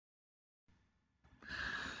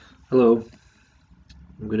Hello,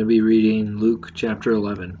 I'm going to be reading Luke chapter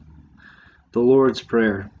 11. The Lord's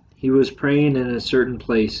Prayer. He was praying in a certain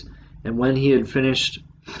place, and when he had finished,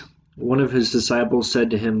 one of his disciples said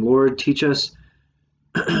to him, Lord, teach us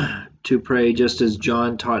to pray just as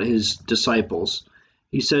John taught his disciples.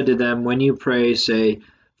 He said to them, when you pray, say,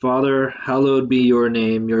 Father, hallowed be your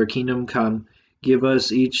name, your kingdom come. Give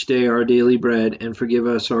us each day our daily bread, and forgive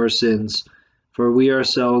us our sins, for we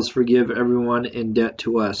ourselves forgive everyone in debt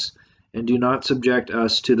to us, and do not subject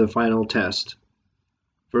us to the final test.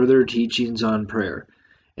 Further teachings on prayer.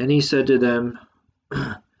 And he said to them,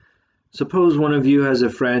 Suppose one of you has a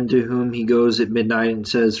friend to whom he goes at midnight and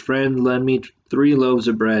says, Friend, lend me 3 loaves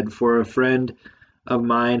of bread, for a friend of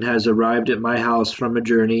mine has arrived at my house from a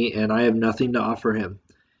journey, and I have nothing to offer him.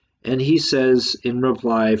 And he says in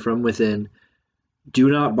reply from within, Do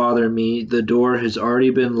not bother me, the door has already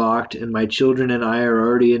been locked, and my children and I are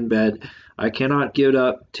already in bed. I cannot get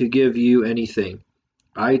up to give you anything.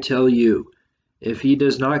 I tell you, if he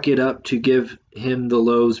does not get up to give him the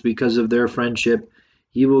loaves because of their friendship,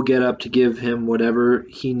 he will get up to give him whatever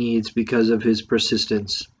he needs because of his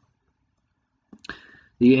persistence.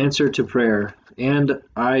 The answer to prayer. And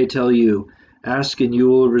I tell you, ask and you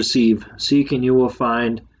will receive, seek and you will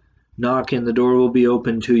find, knock and the door will be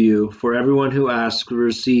opened to you. For everyone who asks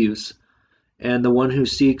receives, and the one who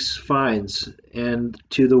seeks finds, and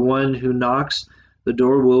to the one who knocks the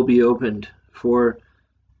door will be opened. For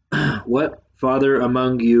what father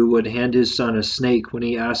among you would hand his son a snake when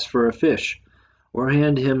he asks for a fish, or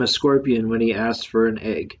hand him a scorpion when he asks for an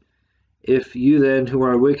egg? If you then, who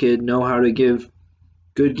are wicked, know how to give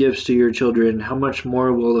good gifts to your children, how much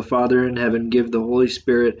more will the Father in heaven give the Holy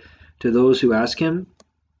Spirit to those who ask him?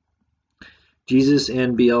 Jesus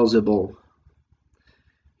and Beelzebul.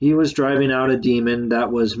 He was driving out a demon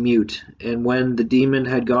that was mute, and when the demon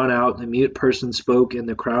had gone out, the mute person spoke, and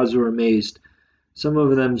the crowds were amazed. Some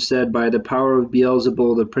of them said, By the power of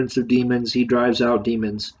Beelzebul, the prince of demons, he drives out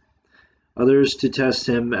demons. Others, to test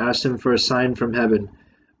him, asked him for a sign from heaven.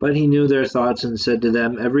 But he knew their thoughts and said to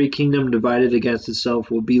them, Every kingdom divided against itself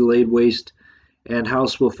will be laid waste, and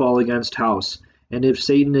house will fall against house. And if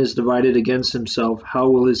Satan is divided against himself, how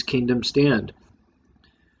will his kingdom stand?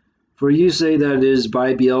 For you say that it is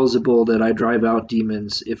by Beelzebul that I drive out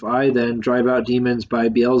demons. If I then drive out demons by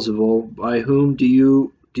Beelzebul, by whom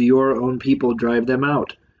do your own people drive them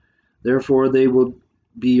out? Therefore they will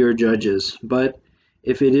be your judges. But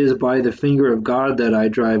if it is by the finger of God that I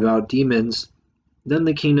drive out demons, then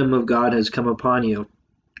the kingdom of God has come upon you.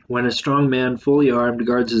 When a strong man, fully armed,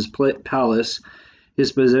 guards his palace,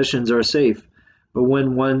 his possessions are safe. But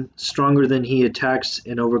when one stronger than he attacks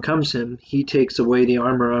and overcomes him, he takes away the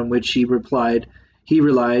armor on which he relied,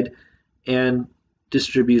 and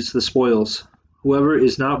distributes the spoils. Whoever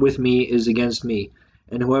is not with me is against me,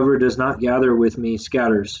 and whoever does not gather with me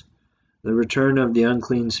scatters. The return of the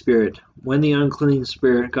unclean spirit. When the unclean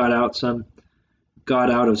spirit got out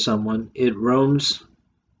of someone, it roams.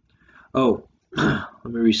 Oh, let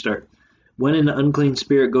me restart. When an unclean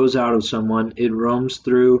spirit goes out of someone, it roams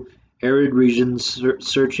through arid regions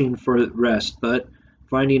searching for rest, but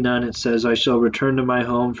finding none, it says, I shall return to my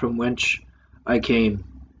home from whence I came.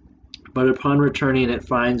 But upon returning, it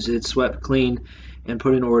finds it swept clean and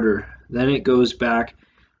put in order. Then it goes and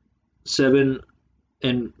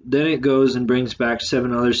brings back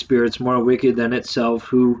 7 other spirits more wicked than itself,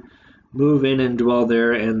 who move in and dwell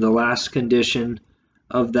there, and the last condition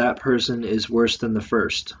of that person is worse than the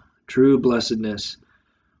first. True blessedness.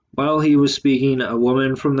 While he was speaking, a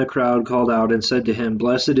woman from the crowd called out and said to him,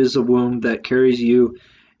 Blessed is the womb that carries you,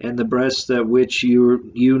 and the breast that which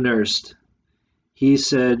you nursed.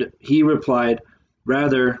 He replied,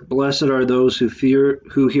 Rather, blessed are those who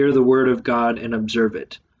hear the word of God and observe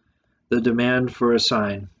it. The demand for a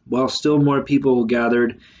sign. While still more people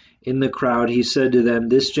gathered in the crowd, he said to them,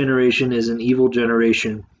 This generation is an evil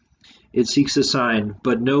generation. It seeks a sign,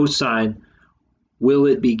 but no sign will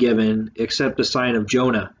it be given except the sign of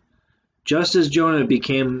Jonah. Just as Jonah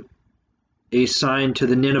became a sign to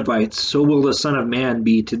the Ninevites, so will the Son of Man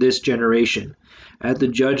be to this generation. At the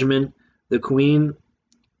judgment, the queen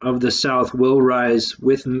of the south will rise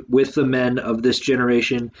with the men of this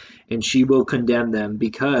generation, and she will condemn them,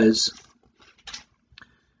 because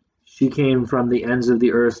she came from the ends of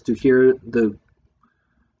the earth to hear the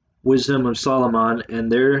wisdom of Solomon,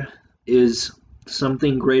 and there is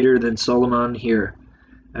something greater than Solomon here.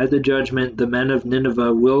 At the judgment, the men of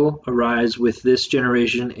Nineveh will arise with this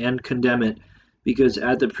generation and condemn it, because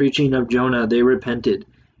at the preaching of Jonah they repented,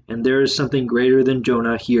 and there is something greater than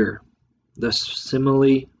Jonah here. The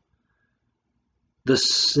simile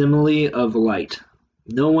of light.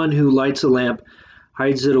 No one who lights a lamp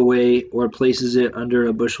hides it away, or places it under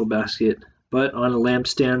a bushel basket, but on a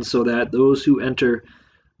lampstand so that those who enter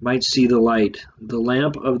might see the light. The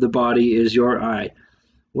lamp of the body is your eye.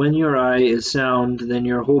 When your eye is sound, then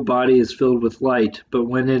your whole body is filled with light, but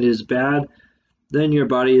when it is bad, then your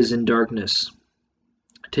body is in darkness.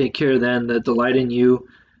 Take care then that the light in you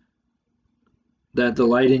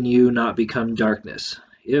not become darkness.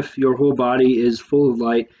 If your whole body is full of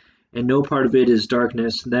light, and no part of it is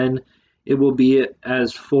darkness, then it will be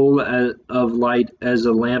as full of light as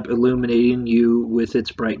a lamp illuminating you with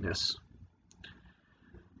its brightness.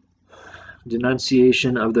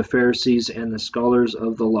 Denunciation of the Pharisees and the scholars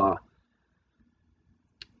of the law.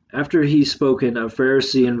 After he spoken, a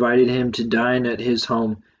Pharisee invited him to dine at his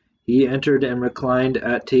home. He entered and reclined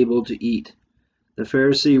at table to eat. The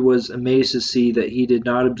Pharisee was amazed to see that he did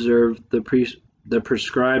not observe the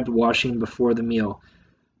prescribed washing before the meal.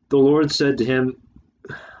 The Lord said to him,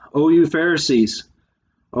 "O you Pharisees,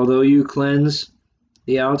 although you cleanse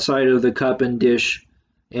the outside of the cup and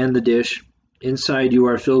the dish, inside you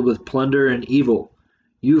are filled with plunder and evil.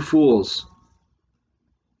 You fools!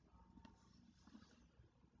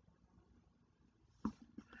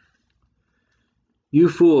 You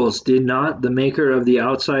fools, did not the maker of the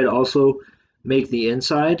outside also make the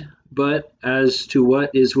inside? But as to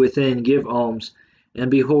what is within, give alms, and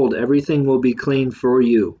behold, everything will be clean for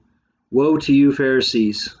you. Woe to you,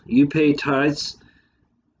 Pharisees! You pay tithes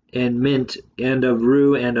and mint, and of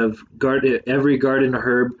rue, and of every garden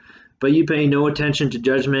herb, but you pay no attention to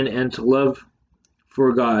judgment and to love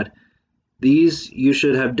for God. These you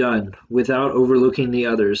should have done, without overlooking the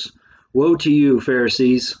others. Woe to you,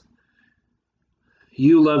 Pharisees!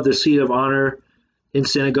 You love the seat of honor in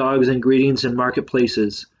synagogues and greetings in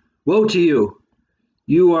marketplaces. Woe to you!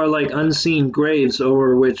 You are like unseen graves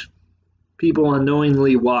over which people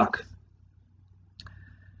unknowingly walk.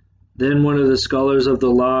 Then one of the scholars of the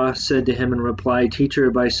law said to him in reply, Teacher,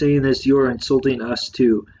 by saying this you are insulting us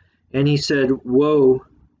too. And he said, Woe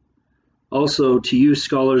also to you,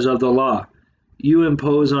 scholars of the law! You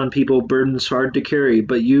impose on people burdens hard to carry,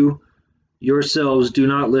 but you yourselves do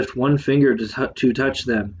not lift one finger to touch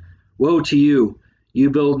them. Woe to you! You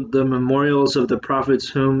build the memorials of the prophets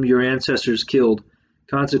whom your ancestors killed.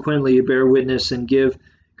 Consequently, you bear witness and give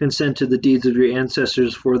consent to the deeds of your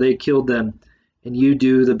ancestors, for they killed them, and you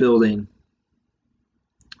do the building.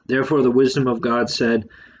 Therefore the wisdom of God said,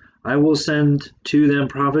 I will send to them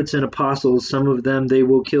prophets and apostles, some of them they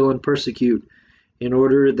will kill and persecute, in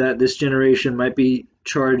order that this generation might be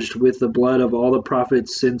charged with the blood of all the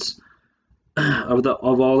prophets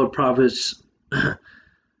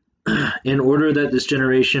in order that this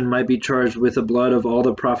generation might be charged with the blood of all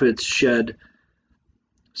the prophets shed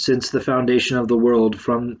since the foundation of the world,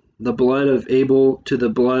 from the blood of Abel to the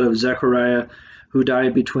blood of Zechariah, who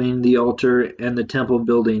died between the altar and the temple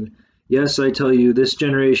building. Yes, I tell you, this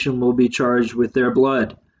generation will be charged with their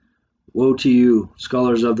blood. Woe to you,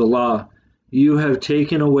 scholars of the law! You have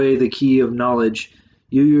taken away the key of knowledge.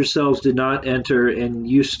 You yourselves did not enter, and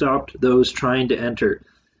you stopped those trying to enter.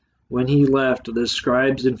 When he left, the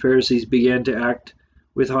scribes and Pharisees began to act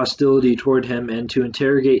with hostility toward him and to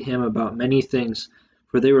interrogate him about many things,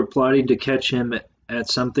 for they were plotting to catch him at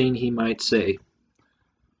something he might say.